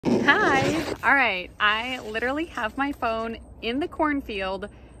Hi. All right, I literally have my phone in the cornfield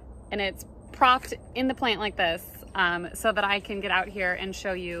and it's propped in the plant like this so that I can get out here and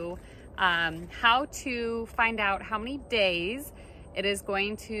show you how to find out how many days it is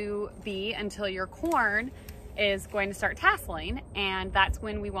going to be until your corn is going to start tasseling, and that's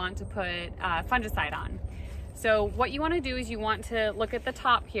when we want to put fungicide on. So what you want to do is you want to look at the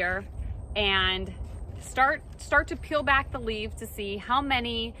top here and start to peel back the leaves to see how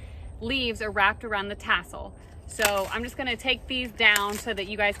many leaves are wrapped around the tassel. So I'm just going to take these down so that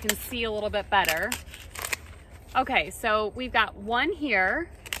you guys can see a little bit better. Okay, so we've got one here.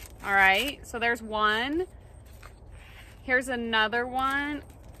 All right, so there's one. Here's another one.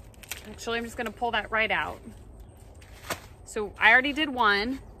 Actually, I'm just going to pull that right out. So I already did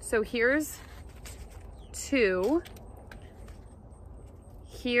one. So here's two.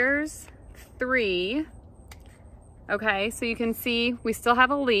 Here's three. Okay, so you can see we still have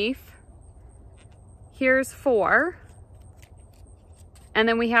a leaf. Here's four. And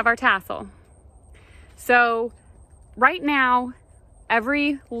then we have our tassel. So right now,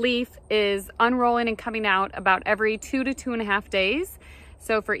 every leaf is unrolling and coming out about every 2 to 2.5 days.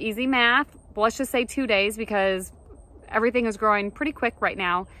 So for easy math, let's just say 2 days because everything is growing pretty quick right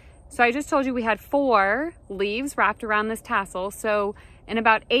now. So I just told you we had 4 leaves wrapped around this tassel. So in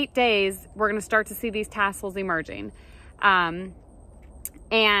about 8 days, we're gonna start to see these tassels emerging. And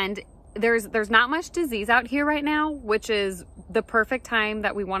there's not much disease out here right now, which is the perfect time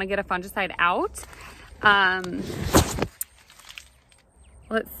that we wanna get a fungicide out.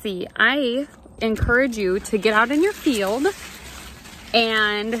 Let's see, I encourage you to get out in your field,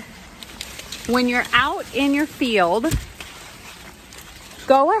 and when you're out in your field,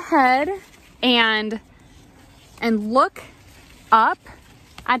 go ahead and look up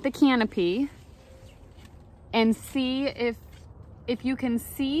at the canopy and see if you can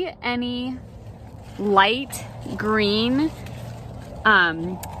see any light green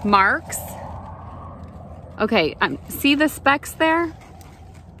marks. Okay, see the specks there?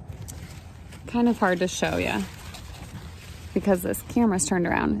 Kind of hard to show you because this camera's turned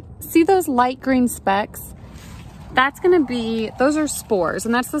around. See those light green specks? That's gonna be, those are spores,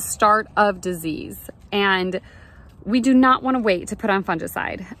 and that's the start of disease. And we do not wanna wait to put on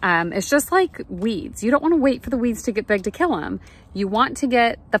fungicide. It's just like weeds. You don't wanna wait for the weeds to get big to kill them. You want to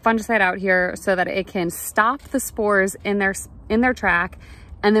get the fungicide out here so that it can stop the spores in their track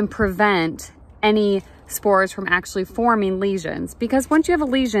and then prevent any spores from actually forming lesions. Because once you have a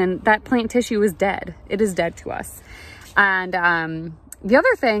lesion, that plant tissue is dead. It is dead to us. And the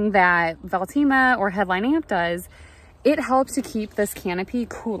other thing that Veltyma or Headline Amp does, it helps to keep this canopy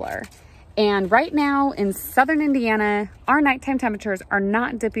cooler. And right now in southern Indiana, our nighttime temperatures are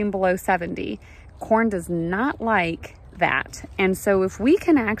not dipping below 70. Corn does not like that. And so if we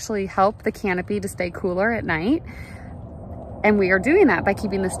can actually help the canopy to stay cooler at night, and we are doing that by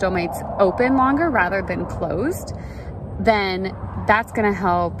keeping the stomates open longer rather than closed, then that's gonna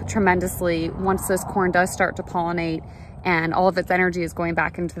help tremendously once this corn does start to pollinate and all of its energy is going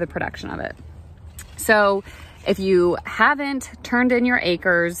back into the production of it. So if you haven't turned in your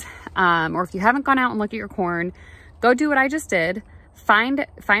acres, or if you haven't gone out and looked at your corn, go do what I just did. Find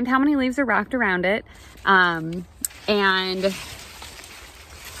how many leaves are wrapped around it, and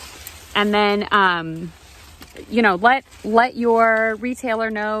then you know, let your retailer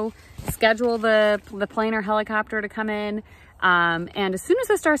know, schedule the plane or helicopter to come in, and as soon as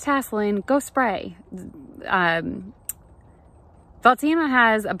it starts tasseling, go spray. Veltyma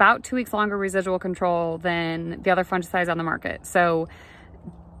has about 2 weeks longer residual control than the other fungicides on the market. So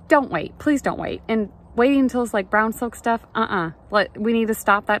don't wait, please don't wait. And waiting until it's like brown silk stuff, we need to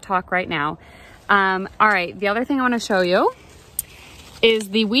stop that talk right now. All right, the other thing I wanna show you is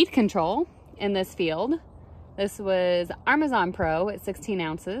the weed control in this field. This was Armazon Pro at 16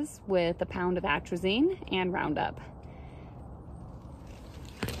 ounces with a pound of atrazine and Roundup.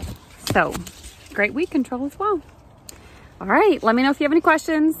 So great weed control as well. All right, let me know if you have any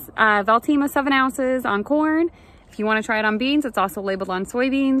questions. Veltyma 7 ounces on corn. If you want to try it on beans, it's also labeled on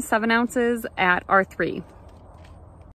soybeans, 7 ounces at R3.